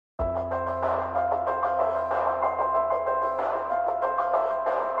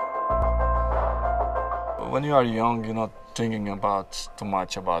when you are young, you're not thinking about too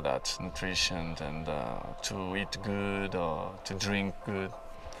much about that nutrition and to eat good or to drink good.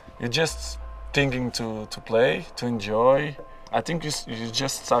 You're just thinking to play, to enjoy. I think you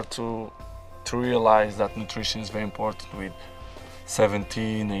just start to realize that nutrition is very important with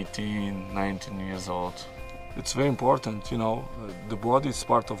 17, 18, 19 years old. It's very important, you know. The body is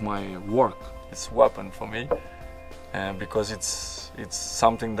part of my work. It's a weapon for me, because it's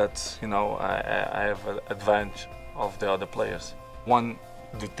something that, you know, I have an advantage of the other players. One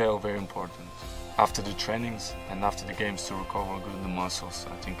detail very important: after the trainings and after the games, to recover good the muscles.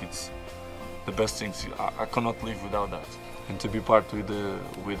 I think it's the best things. I cannot live without that. And to be part with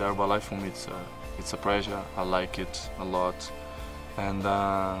Herbalife, for me, it's a pleasure. I like it a lot, and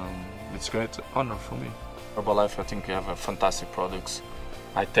it's a great honor for me. Herbalife, I think you have fantastic products.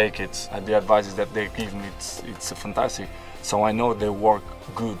 I take it. The advice that they give me, it's fantastic. So I know they work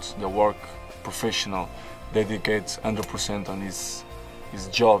good, they work professional, they dedicate 100% on his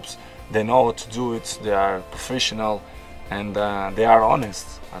jobs. They know how to do it. They are professional, and they are honest.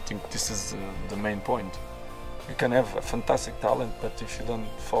 I think this is the main point. You can have a fantastic talent, but if you don't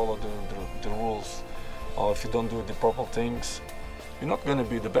follow the rules, or if you don't do the proper things, you're not going to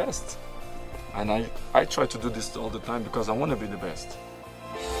be the best. And I try to do this all the time because I want to be the best.